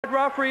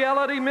Rough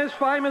Reality, Miss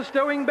Famous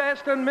doing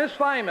best, and Miss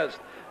Famous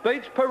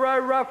beats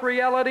Perot, Rough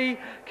Reality,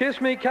 Kiss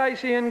Me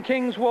Casey and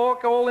King's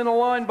Walk all in a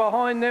line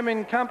behind them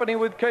in company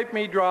with Keep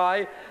Me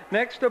Dry.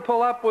 Next to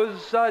pull up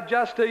was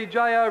Just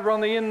EJ over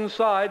on the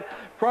inside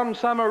from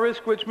Summer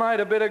Risk, which made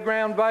a bit of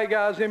ground,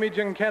 Vegar's Image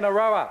and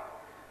Kenaroa.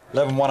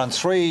 11, 1 and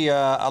 3,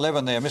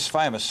 11 there. Miss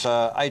Famous,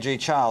 A.G.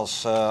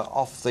 Charles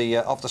off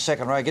the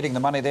second row, getting the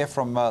money there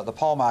from the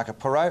pole marker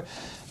Perot.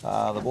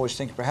 The boys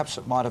think perhaps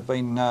it might have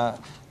been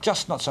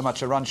just not so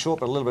much a run short,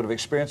 but a little bit of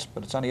experience.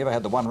 But it's only ever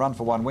had the one run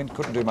for one win.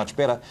 Couldn't do much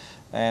better.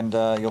 And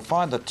you'll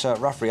find that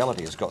Rough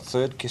Reality has got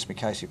third. Kiss Me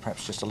Casey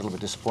perhaps just a little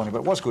bit disappointing, but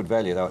it was good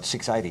value though at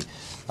 6.80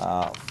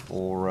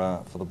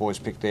 for the boys'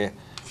 pick there.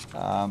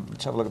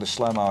 Let's have a look at the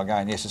slow-mo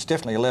again. Yes, it's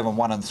definitely 11,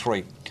 1 and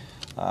 3.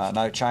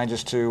 No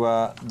changes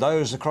to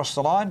those across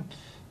the line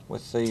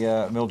with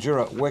the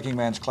Mildura Working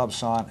Man's Club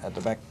sign at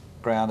the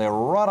background. They're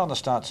right on the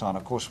start sign.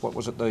 Of course, what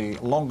was it, the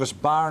longest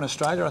bar in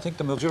Australia, I think,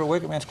 the Mildura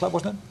Working Man's Club,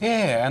 wasn't it?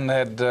 Yeah, and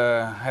they'd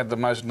had the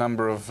most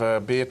number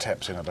of beer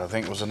taps in it, I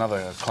think, was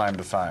another claim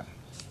to fame.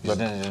 But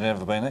you've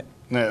never been there?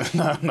 No.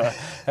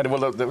 And,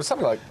 well, there was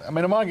something like, I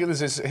mean,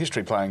 this is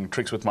history playing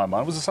tricks with my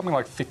mind. Was it something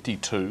like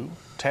 52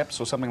 taps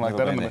or something like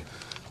that?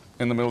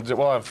 In the middle,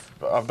 well,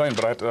 I've been,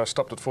 but I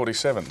stopped at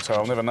 47, so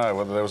I'll never know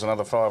whether there was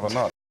another 5 or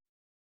not.